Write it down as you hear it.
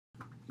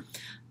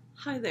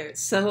Hi there.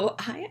 So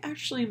I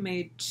actually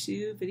made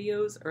two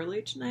videos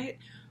earlier tonight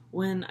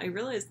when I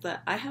realized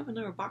that I have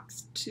another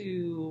box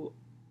to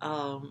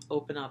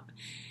open up.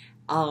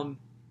 Um,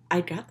 I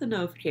got the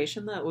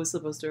notification that it was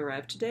supposed to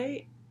arrive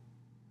today,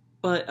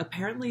 but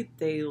apparently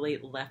they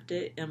left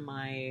it in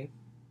my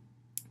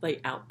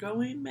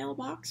outgoing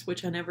mailbox,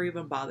 which I never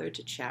even bothered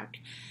to check.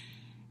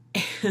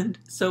 And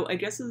so I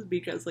guess it's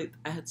because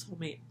I had so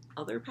many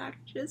other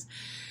packages.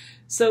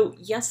 So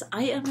yes,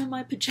 I am in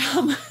my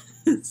pajamas.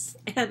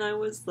 And I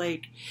was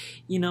like,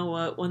 you know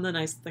what? One of the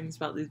nice things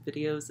about these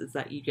videos is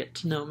that you get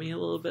to know me a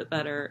little bit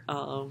better.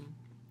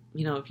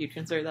 If you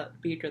consider that to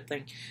be a good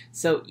thing.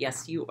 So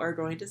yes, you are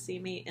going to see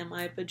me in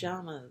my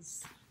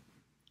pajamas.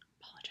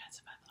 Apologize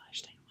if I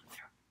flashed anyone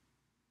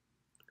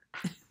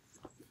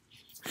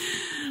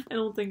through. I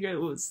don't think it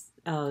was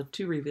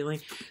too revealing.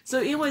 So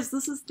anyways,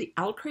 this is the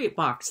Owlcrate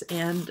box,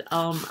 and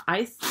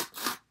I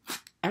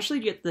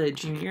actually get the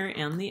Junior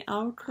and the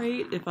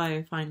Owlcrate if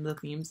I find the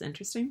themes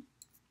interesting.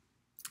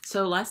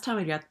 So last time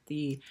I got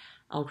the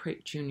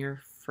Owlcrate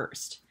Junior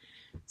first.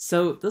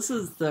 So this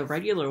is the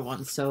regular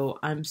one, so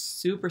I'm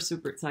super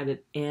excited,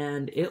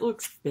 and it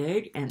looks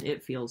big and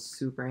it feels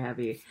super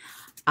heavy.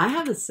 I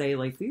have to say,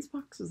 these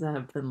boxes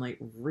have been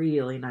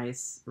really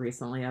nice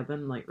recently. I've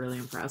been really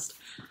impressed.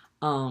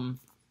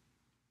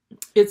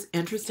 It's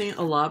interesting,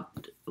 a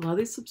lot of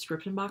these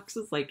subscription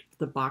boxes,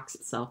 the box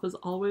itself is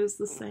always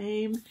the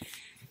same,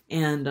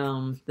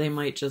 and they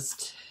might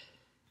just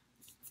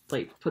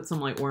put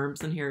some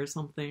worms in here or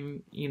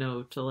something,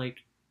 to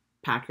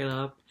pack it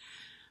up.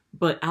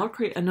 But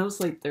Owlcrate, I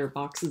noticed their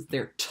boxes,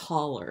 they're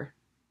taller.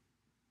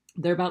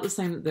 They're about the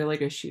same. They're like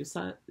a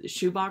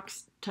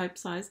shoebox type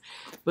size,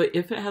 but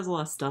if it has a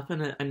lot of stuff in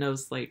it, I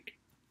noticed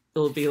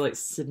it'll be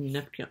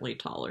significantly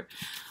taller.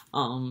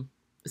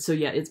 So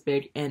yeah, it's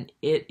big and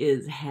it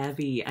is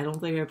heavy. I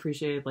don't think I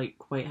appreciated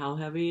quite how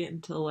heavy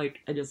until I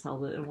just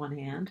held it in one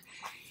hand.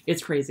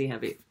 It's crazy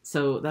heavy.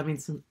 So that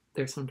means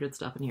there's some good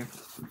stuff in here.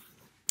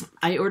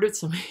 I ordered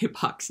so many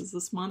boxes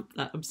this month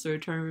that I'm still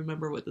trying to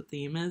remember what the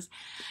theme is.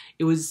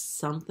 It was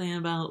something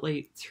about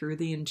Through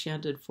the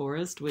Enchanted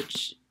Forest,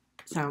 which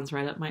sounds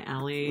right up my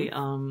alley.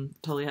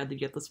 Totally had to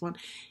get this one.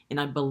 And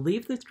I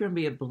believe there's going to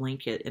be a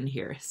blanket in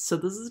here. So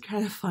this is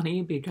kind of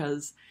funny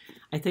because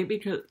I think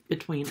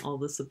between all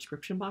the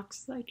subscription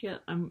boxes I get,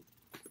 I'm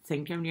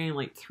thinking I'm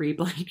getting 3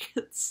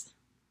 blankets.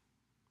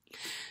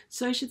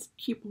 So I should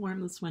keep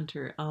warm this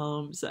winter.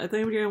 So I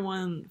think I'm getting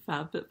one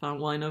FabFitFun.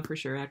 Well, I know for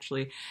sure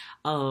actually,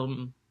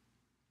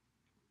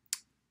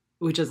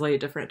 which is a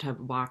different type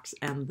of box.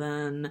 And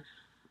then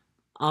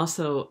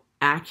also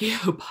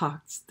Accio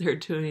box. They're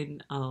doing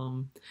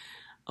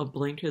a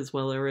blanket as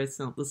well. Or it's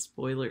not the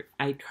spoiler.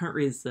 I can't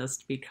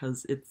resist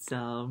because it's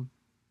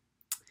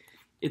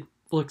it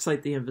looks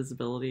like the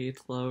invisibility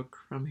cloak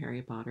from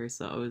Harry Potter,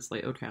 so I was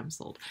like, okay, I'm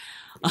sold.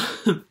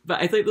 But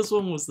I think this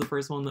one was the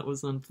first one that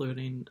was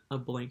including a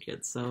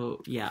blanket,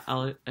 so yeah,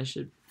 I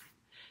should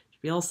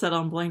be all set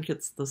on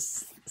blankets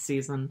this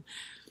season,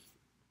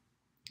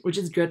 which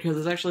is good because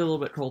it's actually a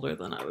little bit colder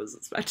than I was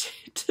expecting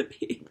it to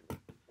be.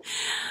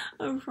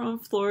 I'm from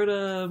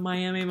Florida,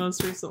 Miami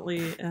most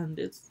recently, and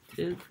it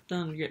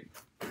doesn't get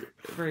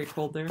very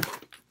cold there.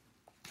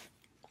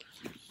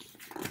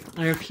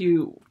 I have a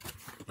few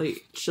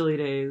chilly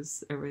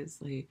days. Everybody's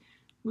like,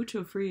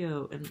 mucho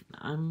frio, and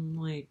I'm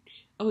like,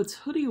 oh, it's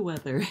hoodie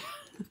weather.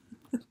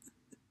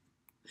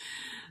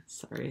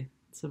 Sorry,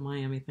 it's a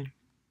Miami thing.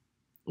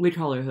 We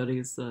call our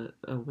hoodies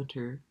a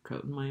winter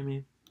coat in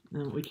Miami,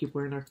 and we keep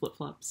wearing our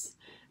flip-flops.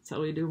 That's how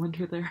we do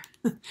winter there.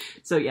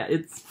 So yeah,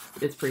 it's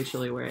pretty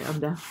chilly where I am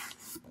now.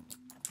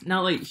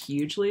 Not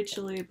hugely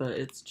chilly, but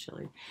it's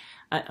chilly.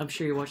 I'm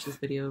sure you watched this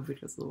video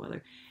because of the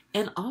weather.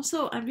 And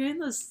also, I'm getting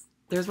this.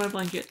 There's my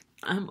blanket.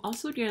 I'm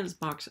also getting this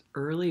box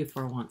early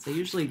for once. I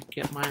usually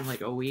get mine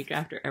a week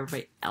after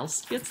everybody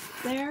else gets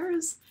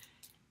theirs.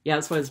 Yeah,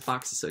 that's why this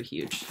box is so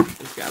huge.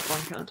 Just grab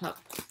blanket on top.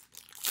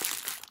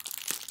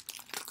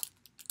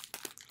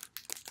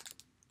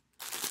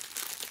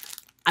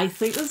 I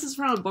think this is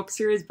from a book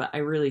series, but I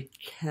really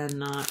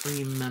cannot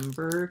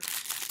remember.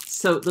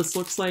 So this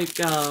looks like,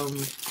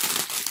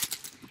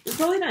 it's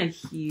probably not a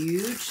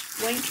huge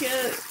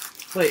blanket,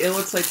 but it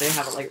looks like they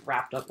have it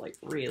wrapped up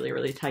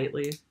really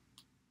tightly,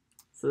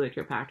 so they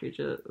can package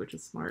it, which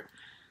is smart.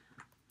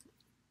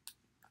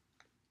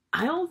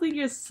 I don't think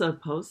it's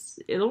supposed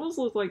to, it almost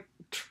looks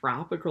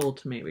tropical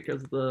to me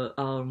because the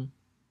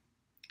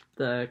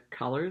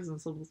colors and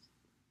some looks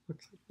like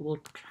a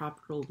little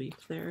tropical leaf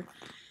there.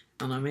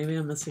 I don't know, maybe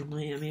I'm missing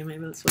Miami,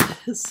 maybe that's what it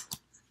is.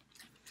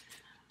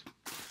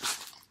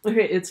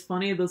 Okay, it's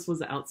funny this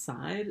was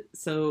outside,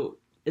 so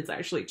it's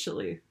actually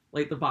chilly.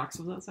 The box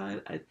was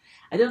outside. I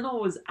didn't know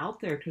it was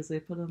out there because they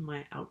put it in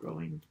my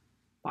outgoing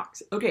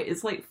box. Okay,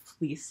 it's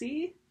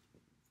fleecy,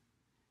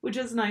 which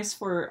is nice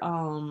for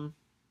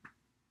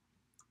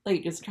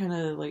just kind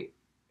of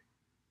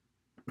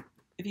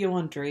if you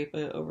want to drape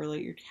it over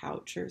your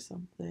couch or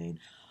something.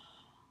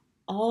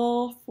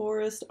 All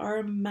forests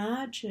are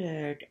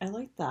magic. I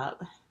like that.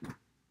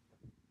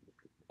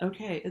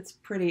 Okay, it's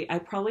pretty. I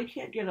probably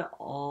can't get it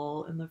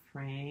all in the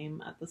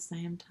frame at the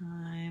same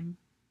time.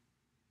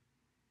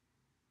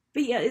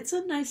 But yeah, it's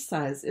a nice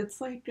size.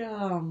 It's like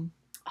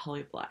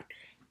holly black.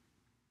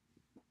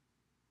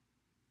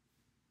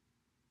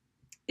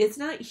 It's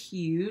not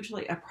huge.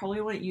 Like I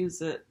probably won't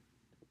use it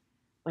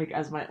like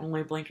as my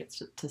only blanket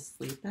to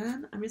sleep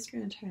in. I'm just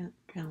gonna try and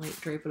kind of like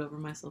drape it over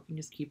myself and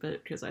just keep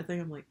it because I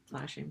think I'm like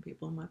flashing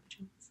people in my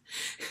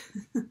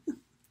pajamas.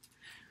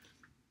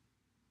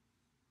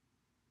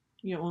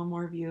 You get one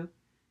more view.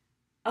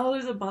 Oh,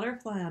 there's a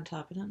butterfly on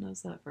top. I didn't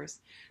notice that at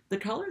first. The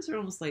colors are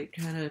almost like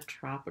kind of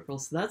tropical,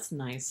 so that's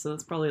nice. So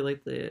that's probably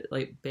like the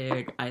like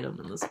big item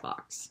in this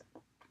box.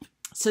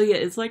 So yeah,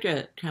 it's like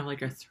a kind of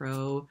like a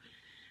throw.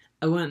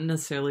 I wouldn't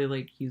necessarily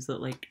like use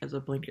it like as a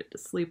blanket to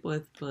sleep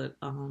with, but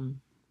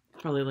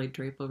probably like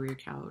drape over your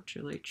couch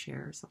or like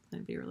chair or something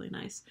would be really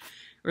nice.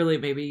 Or like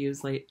maybe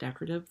use like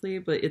decoratively,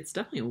 but it's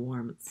definitely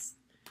warm. It's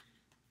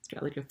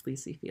got like a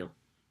fleecy feel.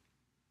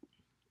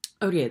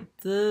 Okay,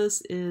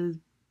 this is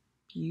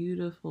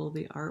beautiful,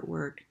 the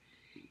artwork.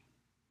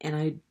 And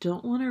I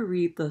don't want to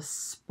read the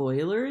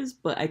spoilers,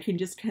 but I can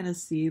just kind of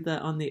see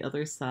that on the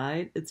other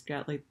side, it's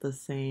got like the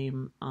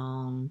same,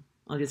 I'll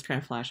just try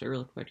and flash it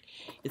real quick.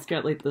 It's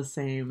got like the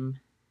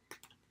same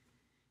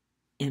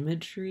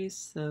imagery,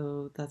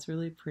 so that's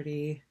really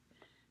pretty.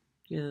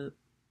 Get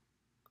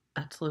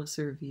a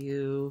closer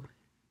view.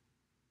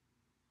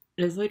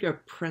 It's like a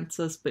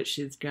princess, but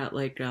she's got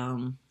like,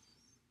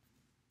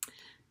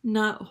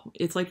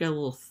 it's like a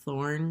little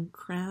thorn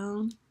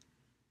crown,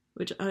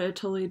 which I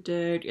totally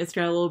dig. It's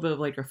got a little bit of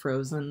like a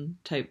Frozen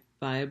type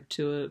vibe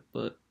to it,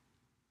 but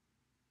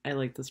I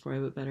like the story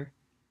a bit better.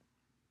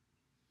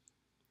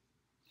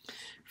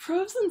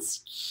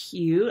 Frozen's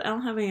cute. I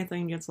don't have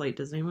anything against like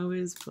Disney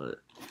movies, but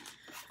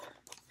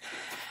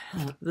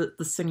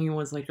the singing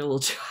was like a little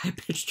too high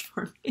pitched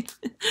for me.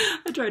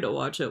 I tried to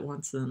watch it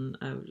once and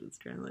I was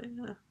just kind of like,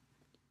 yeah.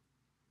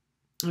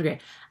 Okay,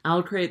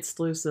 Owlcrate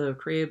exclusive,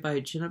 created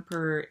by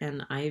Juniper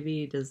and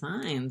Ivy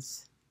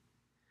Designs.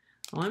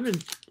 Oh, I've never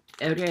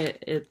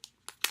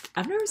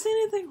seen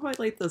anything quite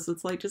like this.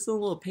 It's like just a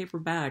little paper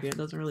bag. It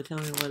doesn't really tell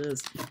me what it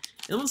is.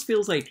 It almost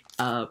feels like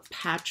a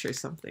patch or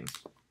something.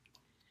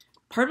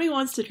 Part of me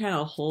wants to kind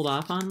of hold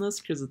off on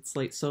this because it's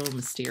like so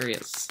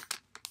mysterious.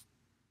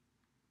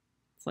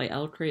 It's like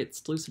Owlcrate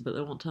exclusive, but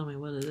they won't tell me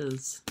what it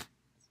is.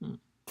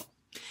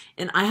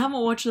 And I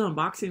haven't watched an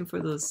unboxing for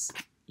this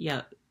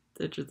yet.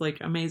 It's just like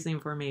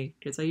amazing for me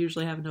because I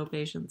usually have no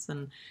patience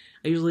and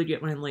I usually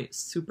get mine like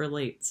super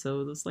late.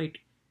 So this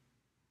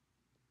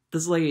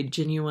is like a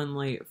genuine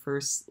like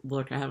first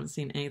look. I haven't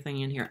seen anything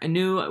in here. I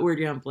knew we were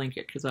getting a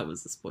blanket because that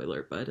was the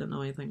spoiler, but I didn't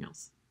know anything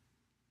else.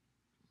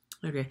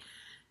 Okay,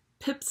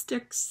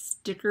 Pipstick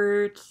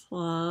Sticker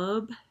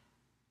Club.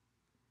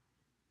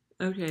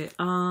 Okay,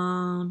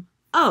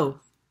 oh,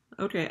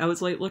 okay. I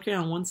was like looking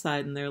on one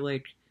side and they're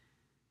like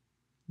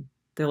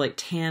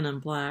tan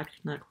and black,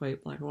 not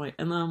quite black and white.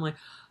 And then I'm like,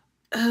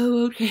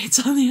 oh, okay,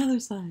 it's on the other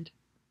side.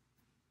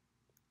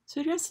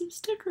 So I got some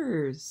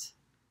stickers.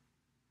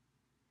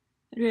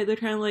 Okay, they're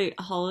kind of like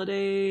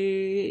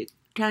holiday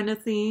kind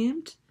of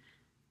themed.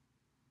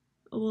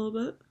 A little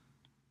bit.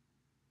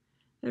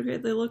 Okay,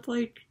 they look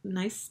like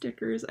nice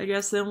stickers. I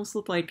guess they almost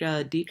look like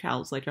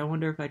decals. Like, I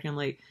wonder if I can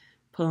like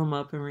put them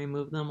up and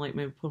remove them. Like,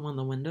 maybe put them on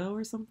the window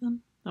or something.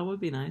 That would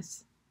be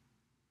nice.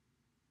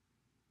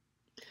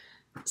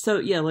 So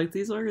yeah, like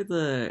these are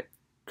the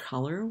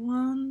color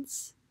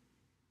ones,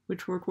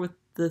 which work with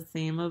the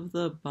theme of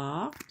the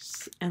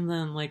box. And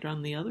then like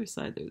on the other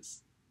side,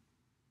 there's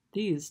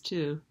these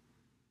too.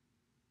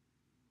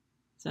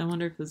 So I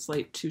wonder if it's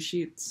like two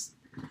sheets.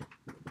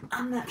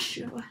 I'm not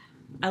sure.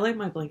 I like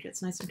my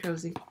blankets, nice and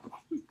cozy.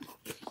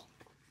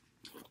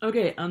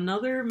 Okay,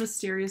 another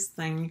mysterious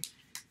thing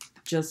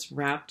just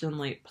wrapped in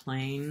like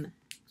plain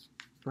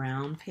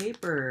brown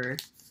paper.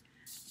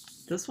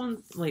 This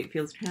one like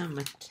feels kind of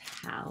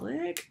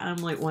metallic. I'm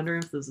like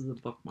wondering if this is a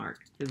bookmark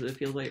because it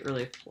feels like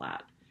really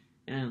flat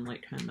and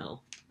like kind of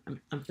metal.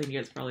 I'm thinking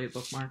it's probably a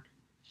bookmark.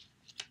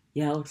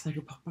 Yeah, it looks like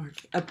a bookmark.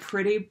 A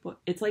pretty book.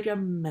 It's like a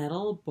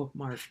metal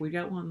bookmark. We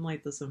got one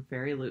like this in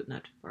Fairy Loot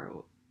not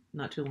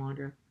too long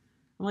ago.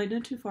 I'm like,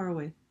 not too far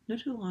away. Not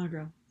too long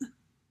ago.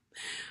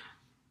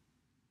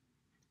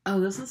 Oh,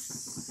 this is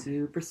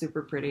super,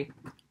 super pretty.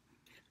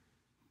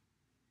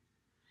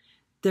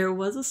 There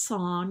was a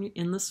song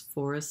in this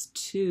forest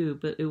too,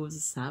 but it was a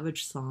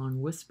Savage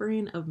song,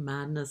 whispering of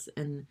madness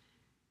and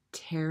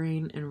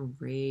tearing and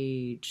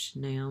rage.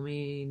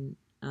 Naomi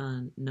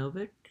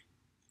Novik,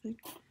 I think.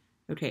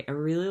 Okay, I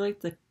really like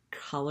the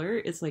color.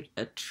 It's like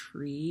a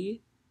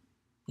tree.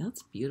 Yeah,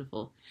 that's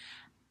beautiful.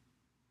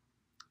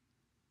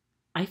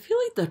 I feel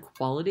like the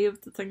quality of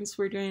the things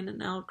we're doing in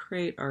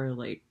Owlcrate are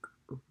like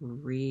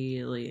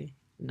really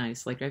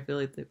nice. Like I feel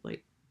like they've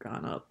like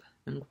gone up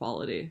in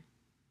quality.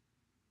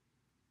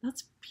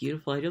 That's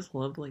beautiful. I just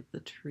love like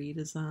the tree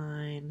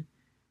design.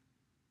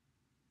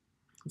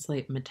 It's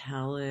like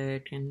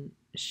metallic and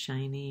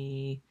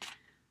shiny.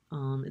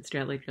 It's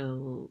got like a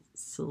little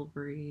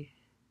silvery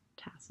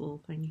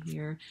tassel thing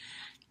here.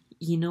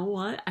 You know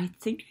what? I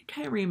think I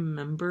kind of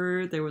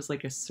remember there was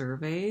like a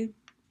survey.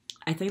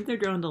 I think they're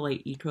going to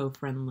like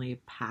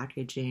eco-friendly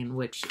packaging,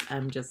 which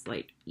I'm just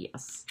like,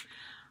 yes.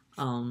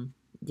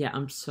 Yeah,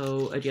 I'm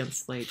so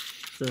against like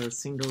the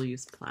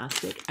single-use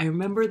plastic. I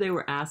remember they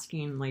were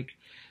asking like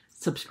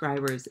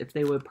subscribers if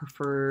they would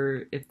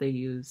prefer if they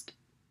used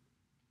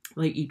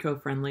like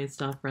eco-friendly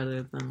stuff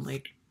rather than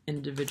like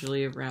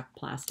individually wrapped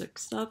plastic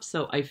stuff.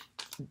 So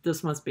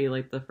this must be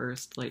like the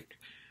first like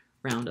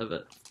round of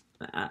it.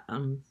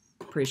 I'm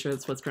pretty sure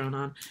that's what's going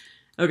on.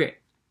 Okay,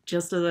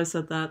 just as I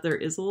said that, there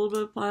is a little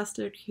bit of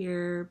plastic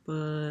here,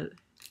 but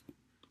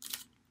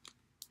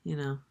you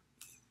know,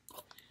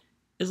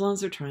 as long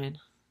as they're trying,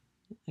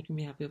 I can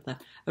be happy with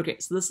that. Okay,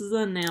 so this is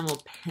an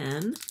enamel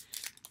pen,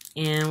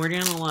 and we're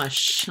getting a lot of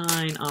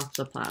shine off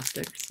the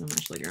plastic, so I'm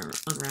actually gonna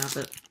unwrap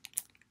it.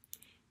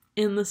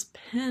 And this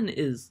pen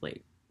is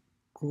like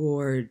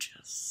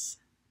gorgeous.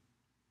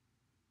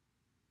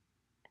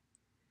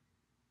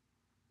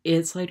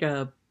 It's like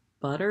a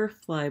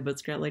butterfly, but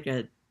it's got like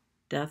a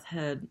death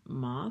head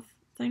moth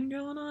thing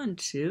going on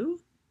too.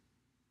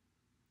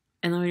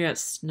 And then we got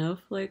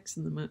snowflakes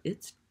in the moon.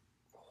 It's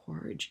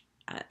gorgeous.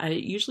 I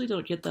usually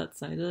don't get that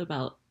excited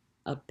about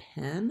a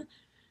pen,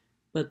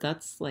 but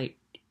that's like,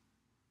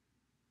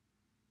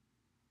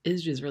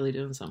 it's just really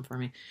doing something for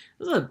me.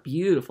 This is a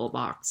beautiful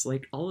box.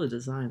 Like all the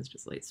designs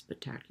just like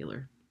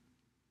spectacular.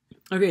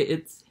 Okay,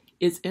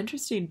 it's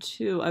interesting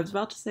too. I was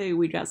about to say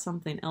we got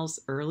something else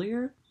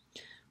earlier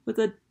with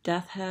a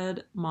death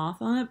head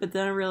moth on it, but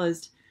then I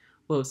realized,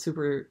 whoa,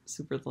 super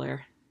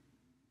glare.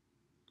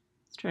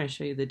 Let's try to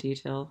show you the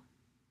detail.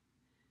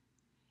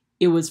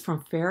 It was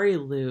from Fairy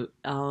Loot.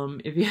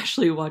 If you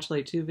actually watch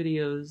like 2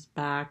 videos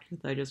back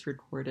that I just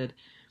recorded,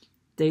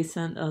 they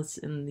sent us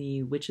in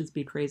the Witches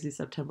Be Crazy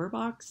September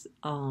box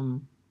a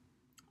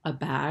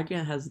bag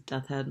that has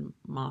death head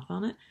moth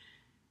on it.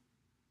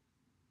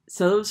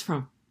 So it was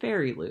from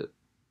Fairy Loot,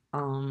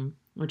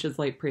 which is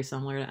like pretty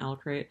similar to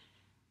Owlcrate.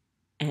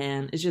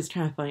 And it's just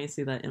kind of funny to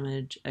see that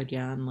image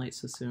again, like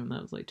so soon.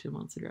 That was like 2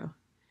 months ago.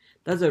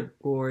 That's a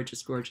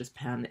gorgeous, gorgeous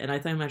pen. And I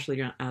think I'm actually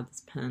going to add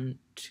this pen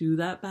to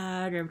that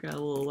bag. I've got a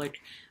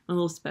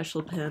little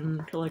special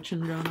pen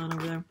collection going on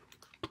over there.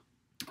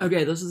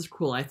 Okay, this is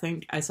cool. I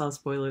think I saw a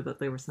spoiler that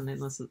they were sending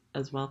this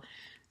as well.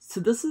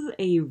 So this is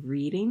a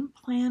reading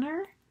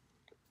planner.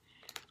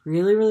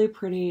 Really, really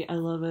pretty. I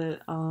love it.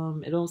 It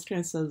almost kind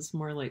of says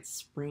more like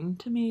spring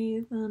to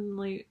me than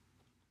like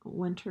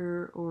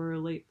winter or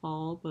late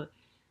fall, but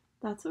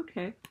that's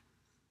okay.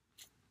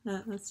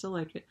 I still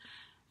like it.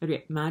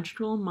 Okay,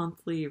 Magical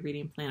Monthly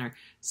Reading Planner.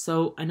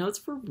 So I know it's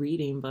for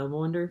reading, but I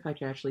wonder if I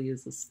could actually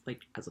use this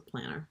like as a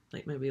planner,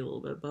 like maybe a little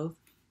bit of both,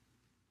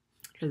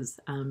 because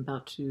I'm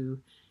about to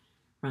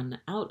run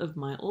out of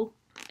my old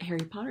Harry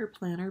Potter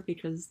planner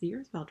because the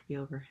year's about to be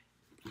over.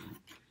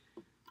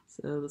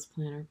 So this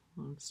planner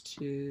belongs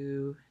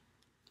to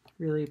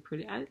really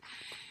pretty. I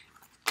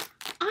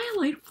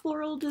like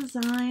floral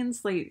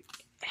designs. Like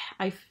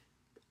I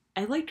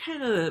like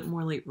kind of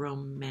more like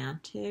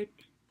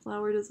romantic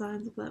flower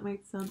designs, if that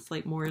makes sense.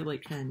 Like more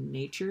like kind of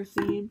nature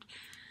themed.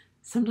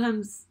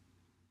 Sometimes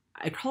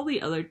I call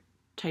the other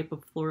type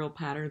of floral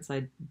patterns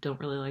I don't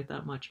really like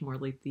that much, more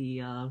like the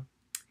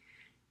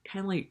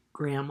kind of like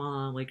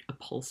grandma like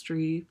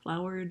upholstery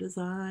flower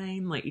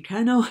design. Like you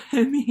kind of know what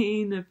I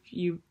mean if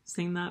you've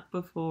seen that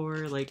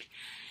before. Like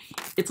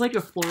it's like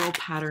a floral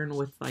pattern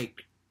with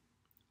like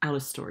out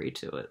a story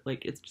to it.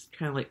 Like it's just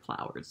kind of like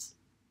flowers.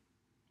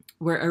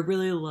 Where I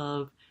really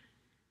love,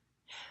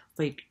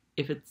 like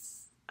if it's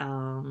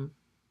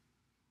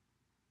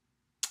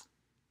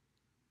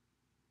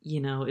you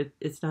know,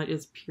 it's not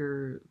just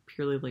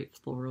purely like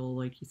floral,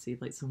 like you see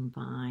like some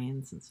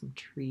vines and some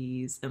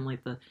trees, and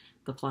like the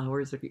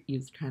flowers are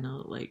used kind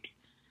of like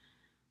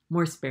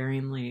more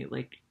sparingly.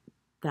 Like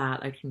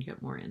that I can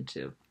get more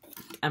into.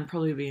 I'm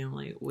probably being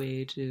like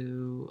way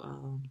too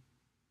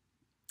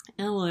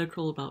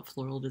analytical about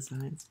floral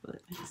designs,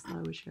 but I just thought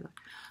I would share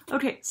that.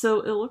 Okay,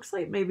 so it looks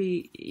like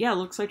maybe, yeah, it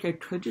looks like I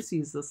could just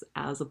use this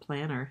as a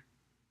planner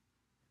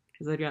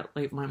because I got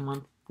like my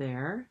month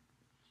there.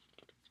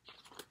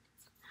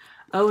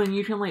 Oh, and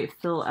you can like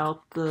fill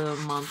out the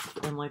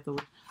month and like the, oh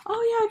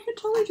yeah, I could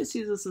totally just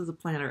use this as a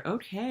planner.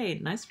 Okay,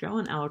 nice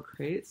going,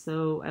 Owlcrate.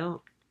 So I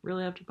don't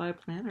really have to buy a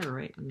planner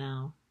right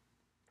now.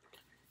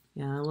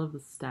 Yeah, I love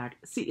the stack.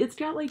 See, it's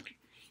got like,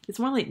 it's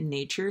more like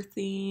nature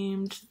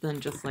themed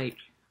than just like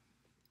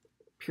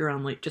pure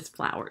on like just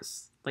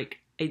flowers. Like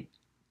I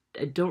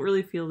don't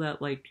really feel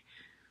that like,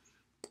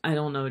 I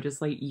don't know, just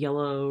like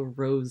yellow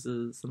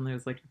roses and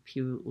there's like a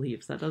few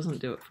leaves. That doesn't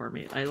do it for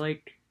me. I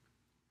like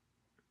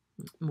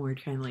more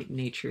kind of like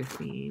nature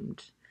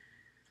themed.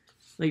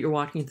 Like you're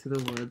walking through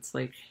the woods,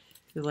 like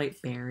there's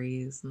like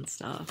berries and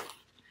stuff.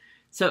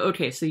 So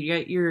okay, so you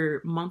got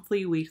your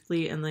monthly,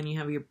 weekly, and then you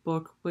have your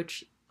book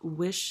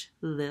wish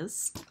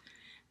list,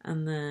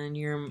 and then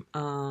your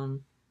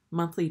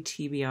monthly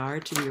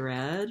TBR to be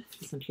read,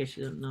 just in case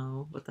you didn't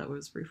know what that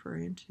was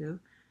referring to.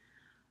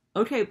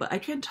 Okay, but I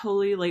can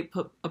totally like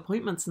put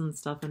appointments and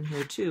stuff in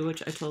here too,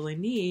 which I totally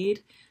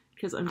need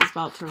because I'm just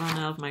about to run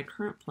out of my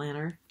current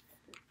planner.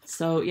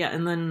 So yeah,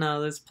 and then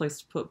there's a place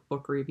to put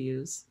book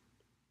reviews.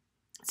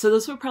 So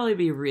this would probably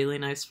be really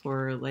nice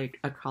for like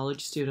a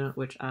college student,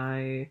 which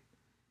I've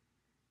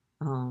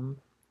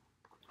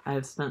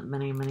spent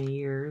many, many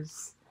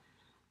years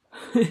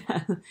in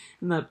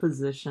that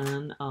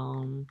position.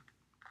 I'm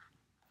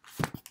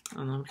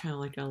kind of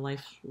like a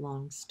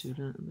lifelong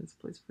student, and there's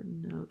a place for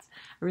notes.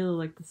 I really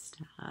like the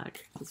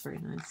stack. It's very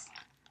nice.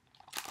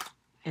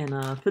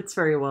 And fits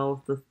very well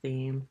with the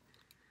theme.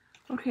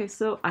 Okay,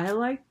 so I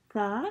like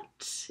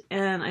that.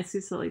 And I see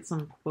like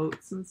some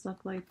quotes and stuff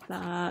like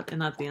that.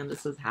 And at the end it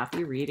says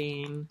happy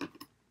reading.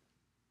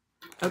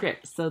 Okay,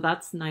 so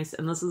that's nice.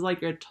 And this is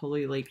like a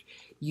totally like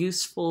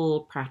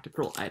useful,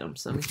 practical item.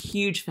 So I'm a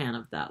huge fan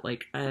of that.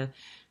 Like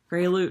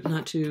Fairy Loot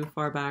not too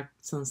far back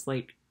since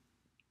like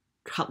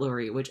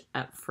cutlery, which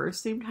at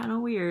first seemed kind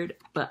of weird,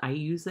 but I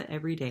use it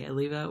every day. I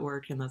leave it at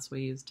work and that's what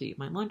I use to eat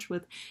my lunch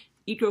with.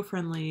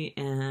 Eco-friendly,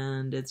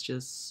 and it's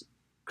just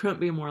couldn't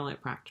be more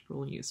like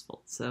practical and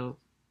useful. So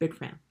big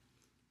fan.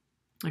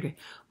 Okay,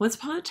 once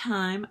upon a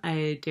time,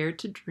 I dared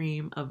to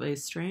dream of a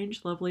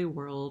strange, lovely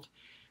world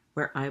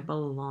where I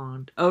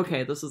belonged.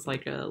 Okay, this is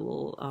like a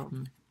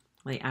little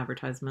like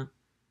advertisement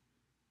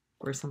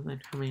or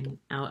something coming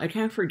out. I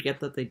kind of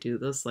forget that they do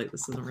this. Like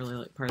this isn't really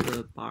like part of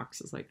the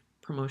box. It's like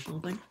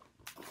promotional thing.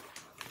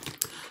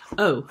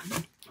 Oh,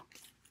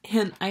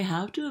 and I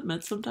have to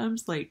admit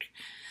sometimes like.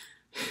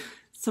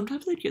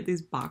 Sometimes I get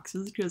these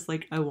boxes because,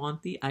 like, I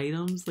want the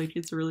items. Like,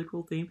 it's a really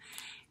cool theme.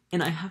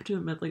 And I have to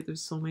admit, like,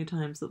 there's so many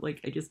times that,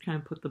 like, I just kind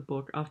of put the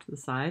book off to the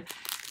side.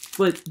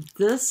 But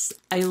this,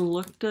 I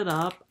looked it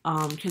up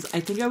because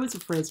I think I was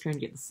afraid I was trying to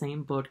get the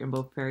same book in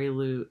both Fairy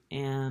Loot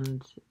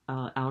and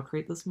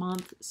Owlcrate this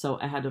month. So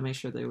I had to make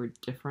sure they were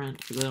different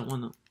because I don't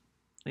want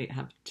to, like,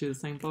 have two of the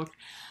same book.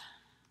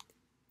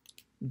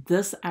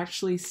 This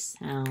actually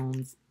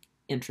sounds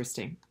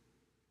interesting.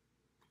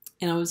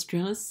 And I was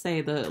trying to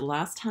say the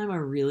last time I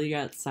really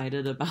got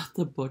excited about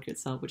the book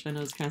itself, which I know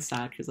is kind of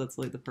sad because that's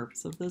like the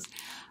purpose of this,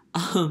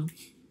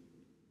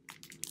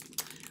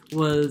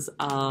 was,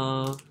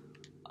 oh,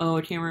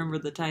 I can't remember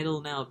the title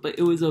now, but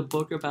it was a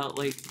book about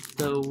like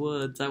the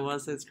woods. I want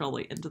to say it's called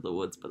like Into the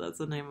Woods, but that's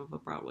the name of a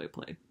Broadway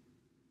play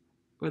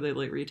where they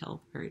like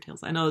retell fairy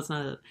tales. I know it's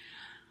not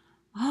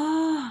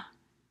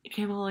it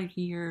came out like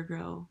a year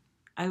ago.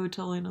 I would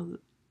totally know that.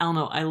 I don't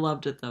know. I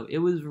loved it though. It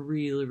was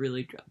really,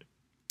 really good.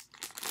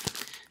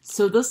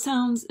 So this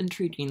sounds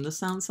intriguing. This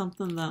sounds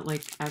something that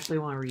like I actually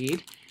want to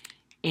read.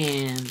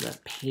 And the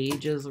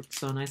pages look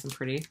so nice and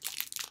pretty.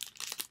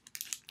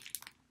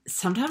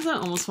 Sometimes I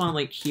almost want to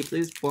like keep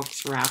these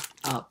books wrapped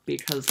up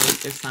because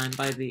like they're signed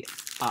by the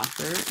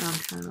author. And I'm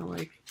kind of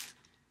like,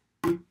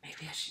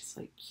 maybe I should just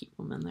like keep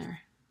them in there.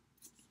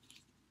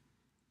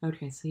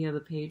 Okay, so yeah,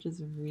 the page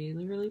is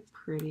really, really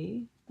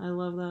pretty. I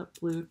love that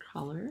blue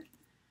color.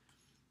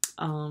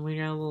 We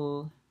got a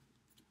little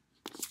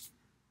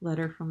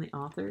letter from the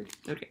author.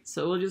 Okay,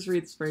 so we'll just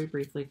read this very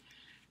briefly.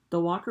 The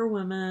Walker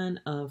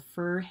women of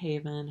Fir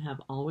Haven have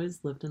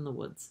always lived in the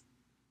woods.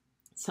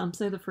 Some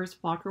say the first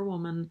Walker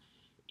woman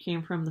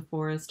came from the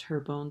forest, her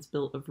bones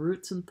built of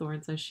roots and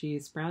thorns as she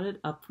sprouted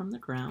up from the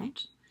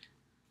ground.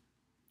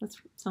 That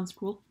sounds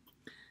cool.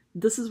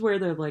 This is where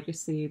their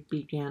legacy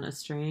began, a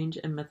strange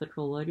and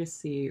mythical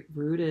legacy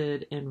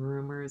rooted in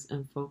rumors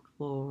and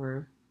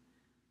folklore.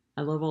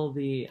 I love all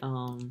the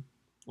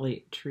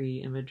like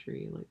tree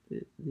imagery, like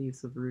the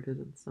use of rooted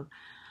and stuff.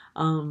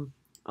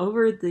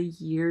 Over the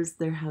years,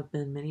 there have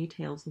been many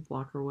tales of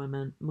Walker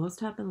women.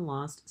 Most have been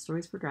lost,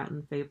 stories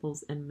forgotten,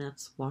 fables, and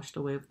myths washed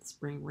away with the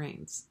spring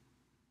rains.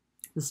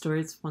 The story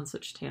is one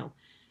such tale.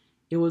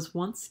 It was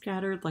once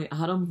scattered like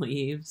autumn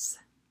leaves,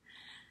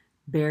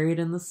 buried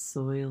in the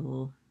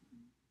soil,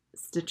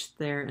 stitched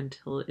there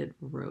until it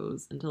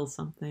rose, until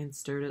something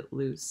stirred it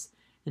loose,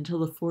 until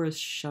the forest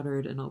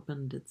shuddered and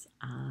opened its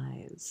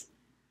eyes.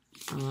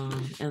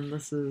 And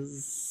this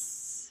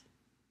is...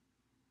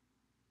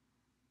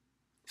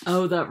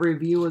 Oh, that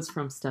review was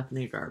from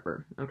Stephanie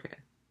Garber. Okay.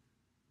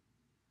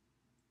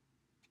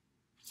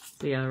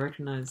 So yeah, I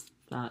recognize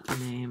that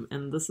name.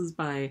 And this is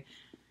by...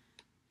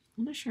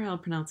 I'm not sure how to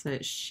pronounce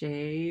it.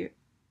 Shay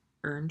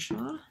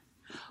Earnshaw.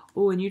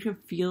 Oh, and you can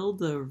feel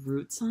the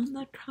roots on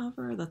the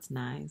cover. That's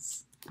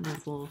nice.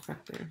 Nice little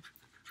effect there.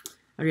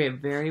 Okay,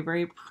 very,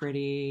 very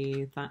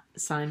pretty.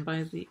 Signed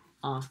by the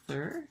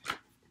author.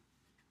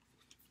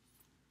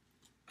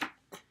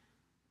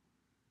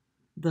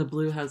 The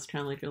blue has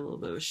kind of like a little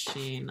bit of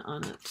sheen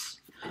on it.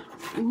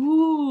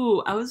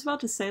 Ooh, I was about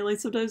to say, like,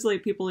 sometimes,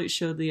 like, people, like,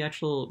 show the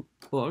actual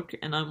book,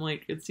 and I'm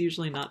like, it's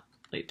usually not,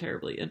 like,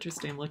 terribly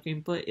interesting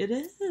looking, but it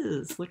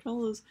is. Look at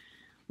all those,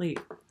 like,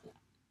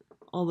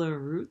 all the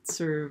roots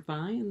or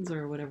vines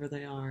or whatever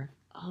they are.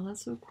 Oh,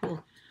 that's so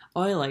cool.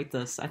 Oh, I like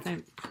this. I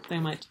think they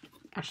might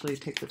actually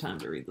take the time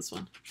to read this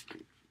one.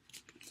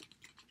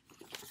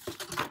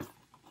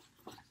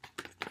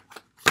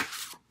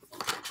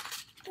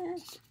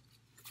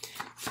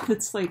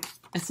 It's like,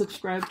 I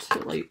subscribed to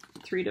like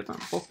 3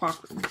 different book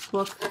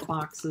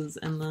boxes,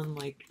 and then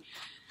like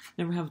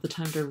never have the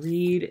time to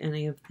read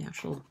any of the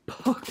actual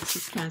books.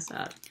 It's kind of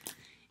sad.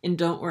 And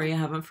don't worry, I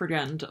haven't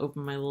forgotten to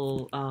open my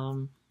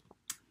little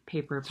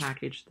paper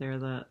package there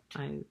that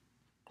I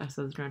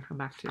said I was going to come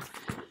back to.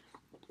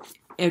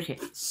 Okay,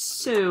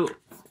 so,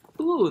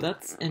 ooh,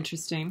 that's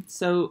interesting.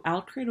 So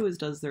Owlcrate always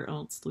does their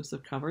own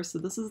exclusive cover. So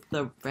this is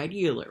the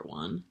regular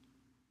one.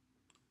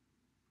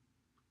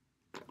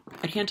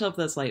 I can't tell if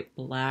that's like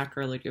black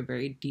or like a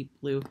very deep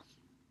blue.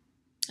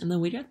 And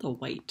then we got the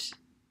white.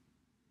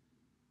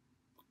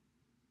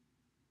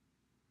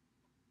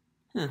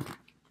 Huh.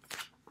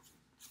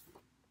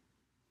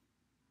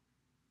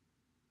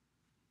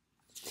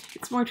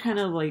 It's more kind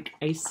of like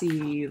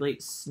icy,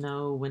 like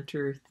snow,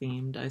 winter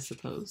themed, I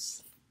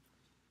suppose.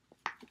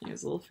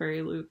 There's a little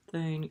fairy loop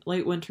thing.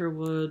 Light winter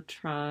wood,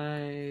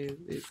 try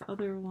these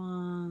other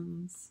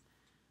ones.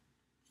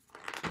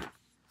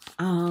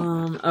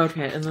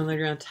 Okay, and then they're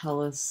gonna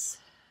tell us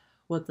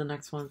what the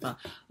next one's about.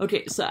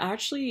 Okay, so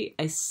actually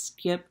I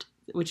skipped,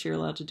 which you're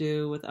allowed to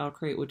do with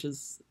Owlcrate, which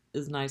is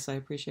nice, I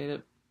appreciate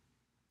it.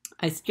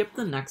 I skipped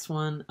the next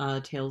one,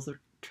 Tales of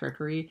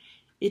Trickery.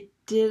 It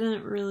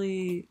didn't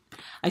really...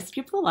 I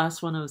skipped the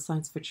last one, it was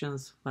science fiction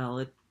as well.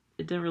 It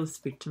didn't really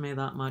speak to me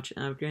that much,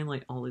 and I'm getting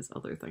like all these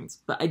other things.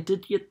 But I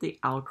did get the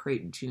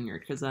Owlcrate Junior,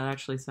 because that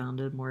actually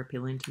sounded more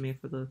appealing to me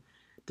for the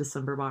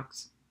December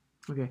box.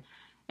 Okay.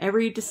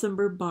 Every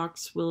December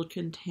box will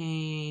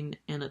contain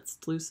an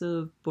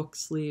exclusive book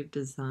sleeve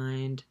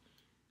designed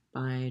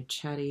by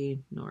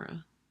Chatty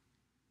Nora.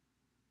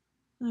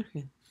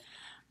 Okay.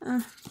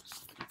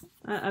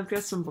 I've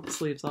got some book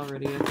sleeves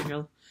already. I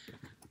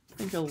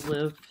think I'll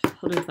live.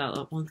 I'll do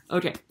that one.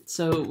 Okay,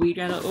 so we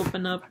gotta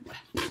open up.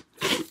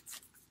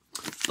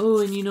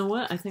 Oh, and you know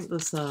what? I think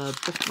this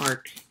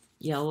bookmark,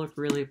 yeah, it'll look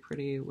really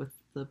pretty with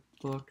the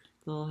book.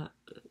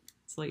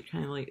 It's like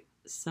kind of like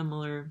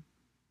similar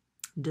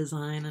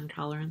design and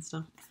color and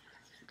stuff.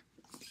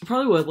 It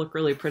probably would look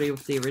really pretty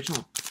with the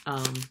original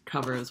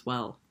cover as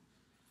well.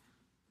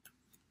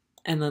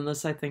 And then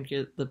this, I think,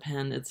 the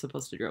pen, it's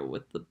supposed to go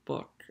with the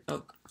book.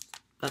 Oh,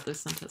 that they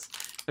sent us.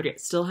 Okay,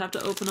 still have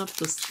to open up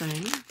this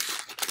thing.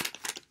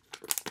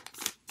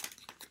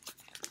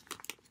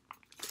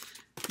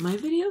 My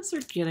videos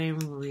are getting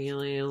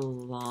really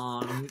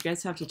long. You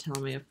guys have to tell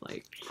me if,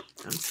 like,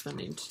 I'm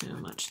spending too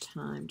much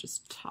time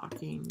just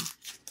talking.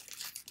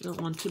 I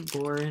don't want to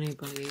bore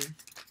anybody.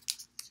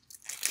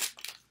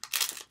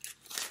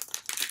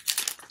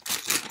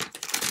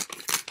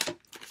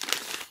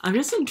 I'm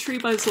just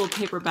intrigued by this little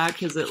paper bag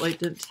because it like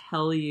didn't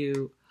tell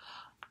you.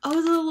 Oh,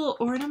 is it a little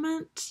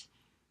ornament?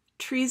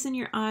 Trees in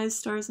your eyes,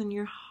 stars in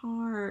your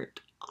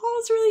heart. Oh,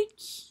 it's really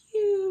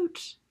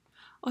cute.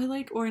 Oh, I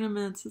like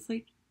ornaments. It's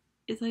like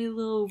a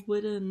little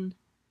wooden,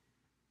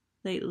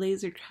 like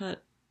laser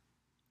cut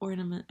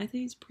ornament. I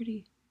think it's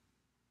pretty.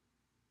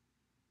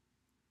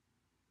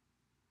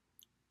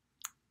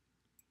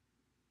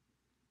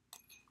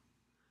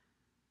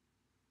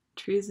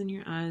 Trees in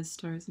your eyes,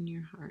 stars in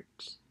your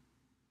heart.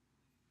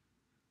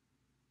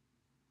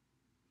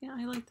 Yeah,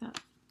 I like that.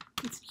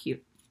 It's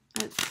cute.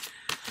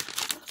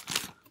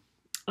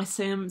 I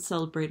say I'm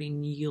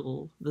celebrating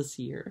Yule this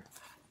year.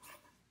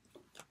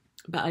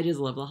 But I just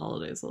love the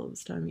holidays. I love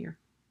this time of year.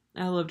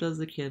 I loved it as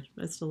a kid.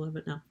 I still love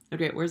it now.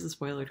 Okay, where's the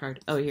spoiler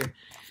card? Oh, here.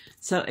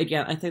 So,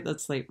 again, I think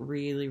that's, like,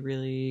 really,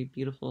 really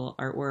beautiful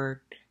artwork.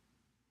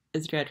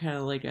 It's got kind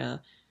of like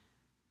a,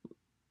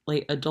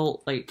 like,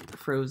 adult, like,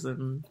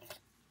 Frozen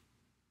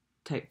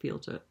type feel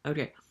to it.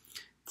 Okay.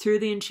 Through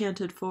the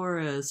Enchanted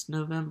Forest,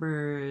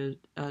 November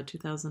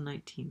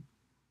 2019.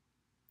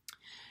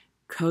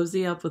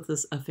 Cozy up with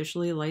this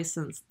officially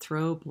licensed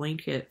throw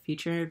blanket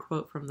featuring a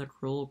quote from the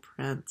Cruel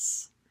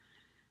Prince.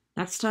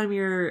 Next time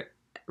you're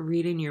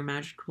reading your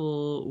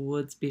magical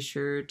woods, be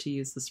sure to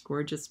use this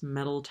gorgeous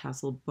metal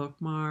tassel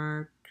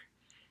bookmark.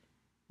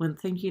 When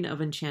thinking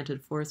of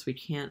Enchanted Forest, we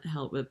can't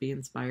help but be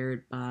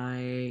inspired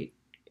by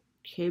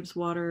Cabe's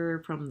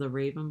Water from the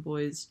Raven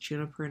Boys.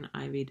 Juniper and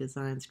ivy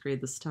designs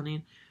create the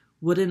stunning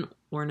wooden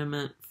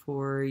ornament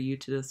for you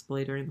to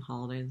display during the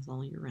holidays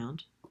all year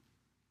round.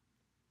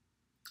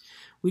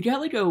 We got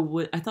like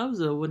I thought it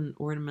was a wooden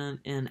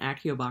ornament in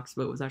Accio box,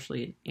 but it was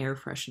actually an air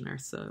freshener,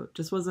 so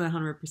just wasn't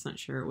 100%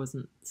 sure it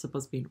wasn't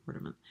supposed to be an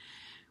ornament.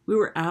 We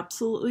were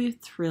absolutely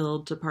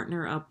thrilled to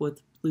partner up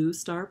with Blue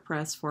Star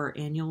Press for our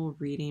annual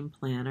reading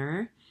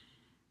planner.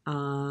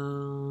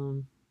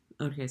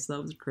 Okay, so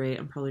that was great.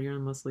 I'm probably going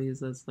to mostly use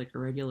this like a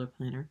regular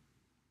planner.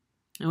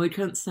 And we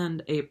couldn't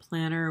send a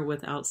planner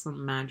without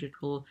some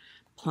magical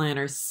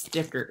planner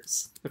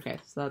stickers. Okay,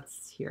 so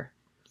that's here.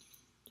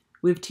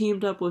 We've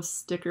teamed up with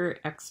sticker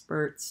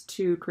experts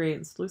to create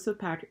an exclusive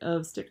pack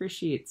of sticker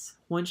sheets.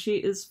 One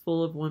sheet is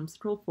full of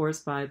whimsical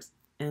forest vibes,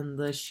 and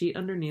the sheet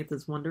underneath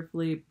is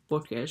wonderfully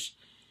bookish,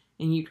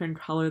 and you can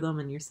color them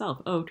in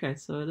yourself. Oh, okay,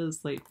 so it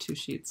is like 2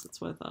 sheets. That's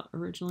what I thought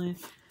originally.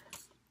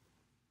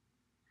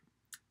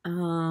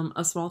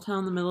 A small town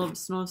in the middle of a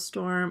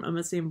snowstorm, a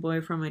missing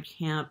boy from a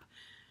camp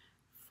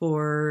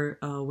for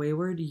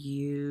Wayward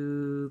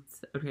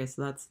Youth. Okay,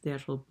 so that's the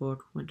actual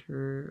book,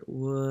 Winter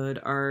Wood.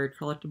 Our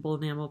collectible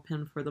enamel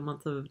pin for the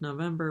month of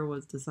November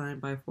was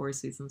designed by Four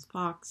Seasons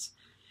Fox.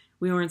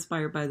 We were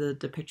inspired by the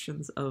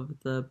depictions of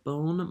the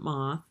bone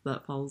moth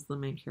that follows the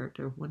main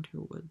character of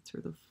Winterwood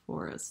through the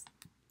forest.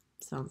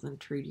 Sounds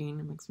intriguing.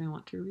 It makes me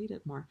want to read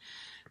it more.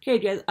 Okay,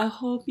 guys, I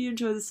hope you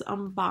enjoy this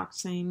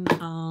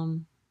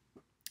unboxing.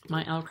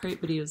 My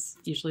Owlcrate videos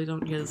usually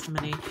don't get as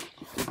many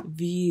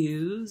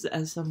views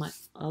as some of my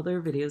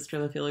other videos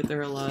because I feel like there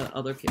are a lot of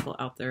other people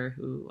out there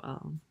who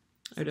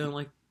are doing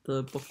like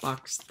the book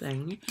box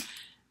thing.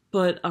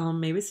 But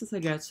maybe since I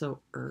got so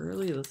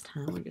early this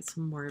time, we get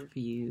some more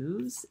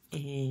views,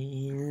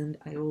 and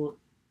I will.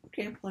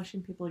 Okay, I'm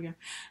flashing people again.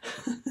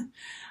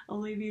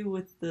 I'll leave you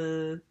with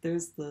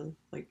there's the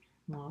like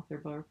moth or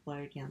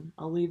butterfly again.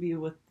 I'll leave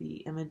you with the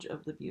image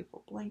of the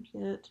beautiful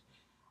blanket.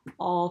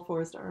 All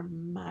forests are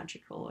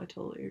magical. I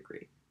totally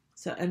agree.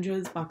 So enjoy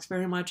this box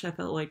very much. I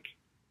felt like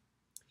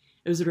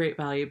it was a great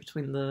value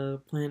between the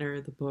planner,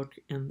 the book,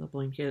 and the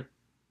blanket.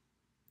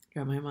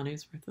 Got my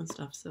money's worth and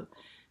stuff. So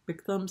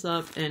big thumbs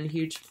up, and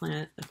huge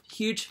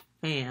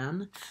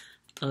fan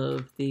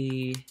of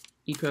the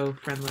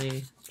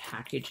eco-friendly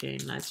packaging.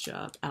 Nice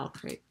job,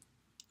 Owlcrate.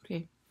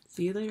 Okay,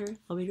 see you later.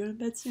 I'll be going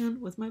to bed soon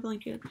with my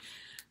blanket.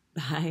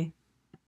 Bye.